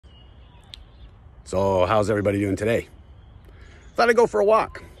So how's everybody doing today? Thought I'd go for a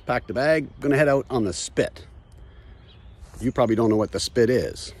walk. Packed a bag, gonna head out on the Spit. You probably don't know what the Spit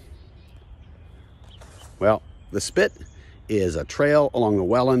is. Well, the Spit is a trail along the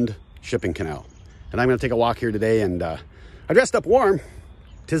Welland Shipping Canal. And I'm gonna take a walk here today, and I dressed up warm.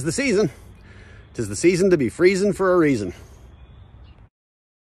 'Tis the season. 'Tis the season to be freezing for a reason.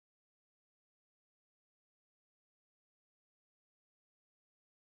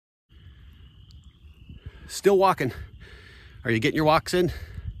 Still walking. Are you getting your walks in?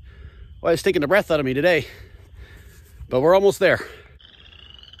 Well, it's taking the breath out of me today, but we're almost there.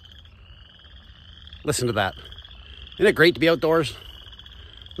 Listen to that. Isn't it great to be outdoors?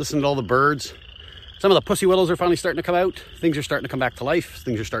 Listen to all the birds. Some of the pussy willows are finally starting to come out. Things are starting to come back to life.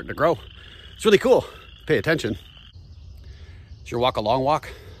 Things are starting to grow. It's really cool. Pay attention. Is your walk a long walk?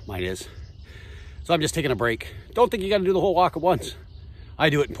 Mine is. So I'm just taking a break. Don't think you got to do the whole walk at once. I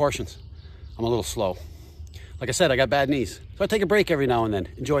do it in portions. I'm a little slow. Like I said, I got bad knees. So I take a break every now and then.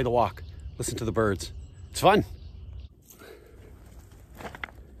 Enjoy the walk. Listen to the birds. It's fun.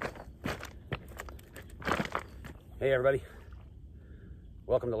 Hey everybody.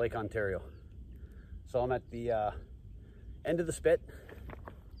 Welcome to Lake Ontario. So I'm at the end of the Spit.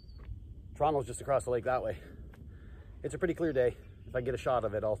 Toronto's just across the lake that way. It's a pretty clear day. If I get a shot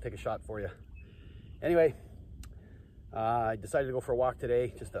of it, I'll take a shot for you. Anyway, I decided to go for a walk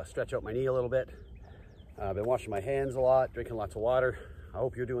today, just to stretch out my knee a little bit. I've been washing my hands a lot, drinking lots of water. I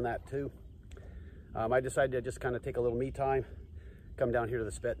hope you're doing that too. I decided to just kind of take a little me time, come down here to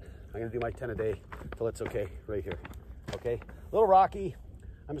the Spit. I'm gonna do my 10 a day till it's okay, right here. Okay, a little rocky.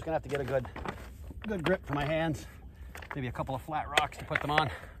 I'm just gonna have to get a good grip for my hands. Maybe a couple of flat rocks to put them on.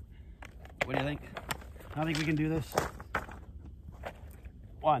 What do you think? I think we can do this.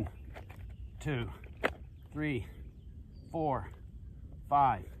 1, 2, 3, 4,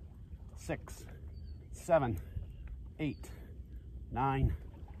 5, 6, 7, 8, 9,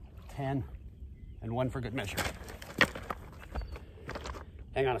 10, and 1 for good measure.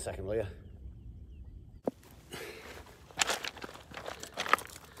 Hang on a second, will you?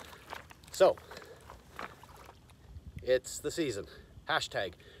 So, it's the season.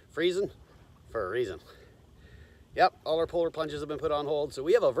 Hashtag freezing for a reason. Yep, all our polar plunges have been put on hold. So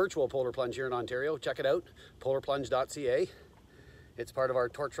we have a virtual polar plunge here in Ontario. Check it out, polarplunge.ca. It's part of our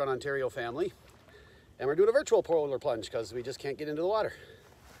Torch Run Ontario family. And we're doing a virtual polar plunge because we just can't get into the water,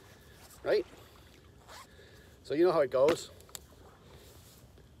 right? So you know how it goes.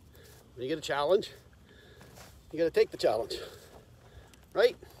 When you get a challenge, you got to take the challenge,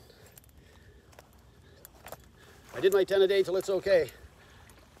 right? I did my 10 a day till it's okay.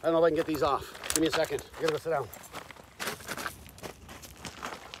 I don't know if I can get these off. Give me a second. I gotta go sit down.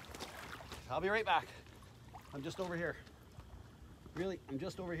 I'll be right back. I'm just over here. Really, I'm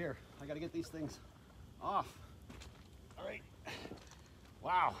just over here. I gotta get these things off. All right.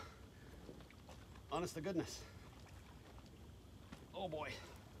 Wow. Honest to goodness. Oh boy.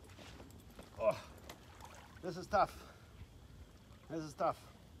 Oh, this is tough. This is tough.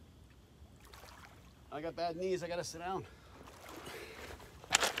 I got bad knees. I gotta sit down.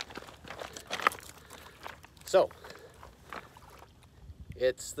 So,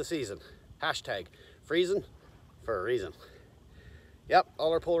 it's the season. Hashtag freezing for a reason. Yep,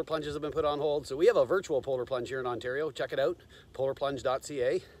 all our polar plunges have been put on hold. So we have a virtual polar plunge here in Ontario. Check it out,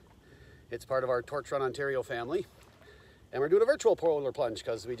 polarplunge.ca. It's part of our Torch Run Ontario family. And we're doing a virtual polar plunge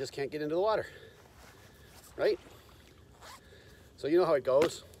because we just can't get into the water, right? So you know how it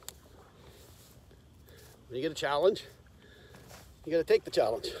goes. When you get a challenge, you got to take the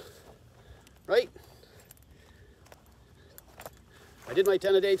challenge, right? I did my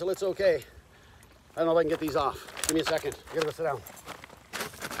 10 a day till it's okay. I don't know if I can get these off. Give me a second. I gotta go sit down.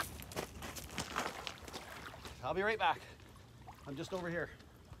 I'll be right back. I'm just over here.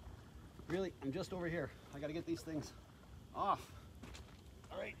 Really, I'm just over here. I gotta get these things off.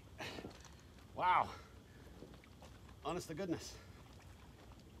 All right. Wow. Honest to goodness.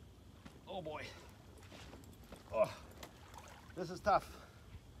 Oh boy. Oh, this is tough.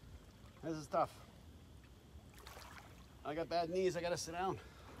 This is tough. I got bad knees. I gotta sit down.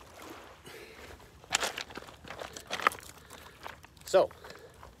 So,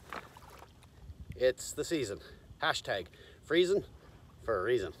 it's the season. Hashtag freezing for a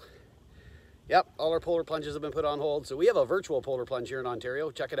reason. Yep, all our polar plunges have been put on hold. So we have a virtual polar plunge here in Ontario.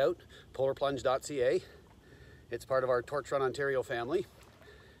 Check it out, polarplunge.ca. It's part of our Torch Run Ontario family.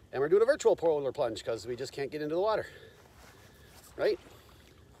 And we're doing a virtual polar plunge because we just can't get into the water, right?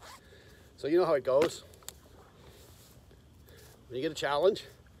 So you know how it goes. When you get a challenge,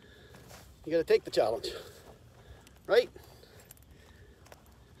 you got to take the challenge, right?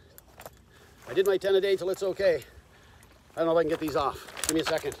 I did my 10 a day till it's okay. I don't know if I can get these off. Give me a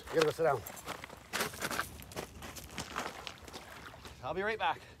second. I gotta go sit down. I'll be right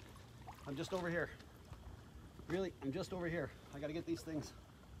back. I'm just over here. Really, I'm just over here. I gotta get these things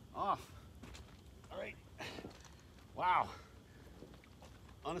off. All right. Wow.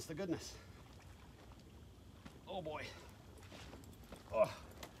 Honest to goodness. Oh boy. Oh,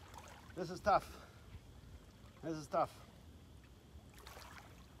 this is tough. This is tough.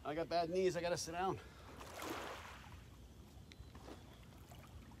 I got bad knees. I gotta sit down.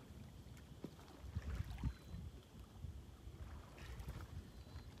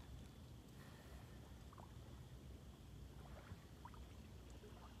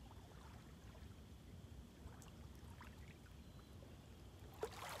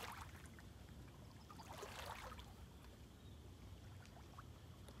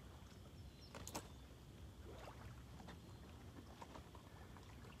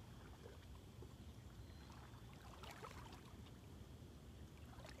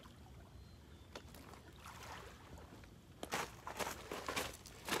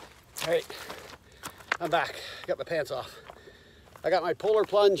 All right, I'm back. Got my pants off. I got my Polar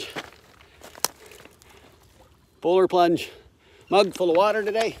Plunge mug full of water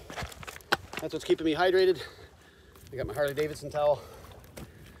today. That's what's keeping me hydrated. I got my Harley Davidson towel.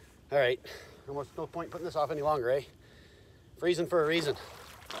 All right, almost no point putting this off any longer, eh? Freezing for a reason.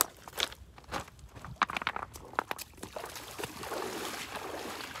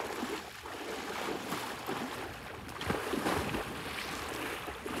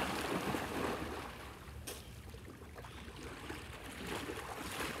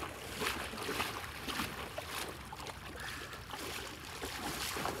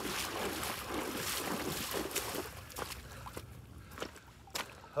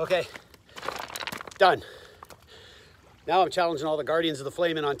 Okay, done. Now I'm challenging all the Guardians of the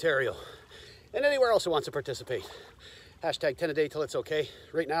Flame in Ontario and anywhere else who wants to participate. Hashtag 10 a day till it's okay.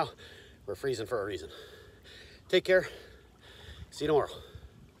 Right now, we're freezing for a reason. Take care. See you tomorrow.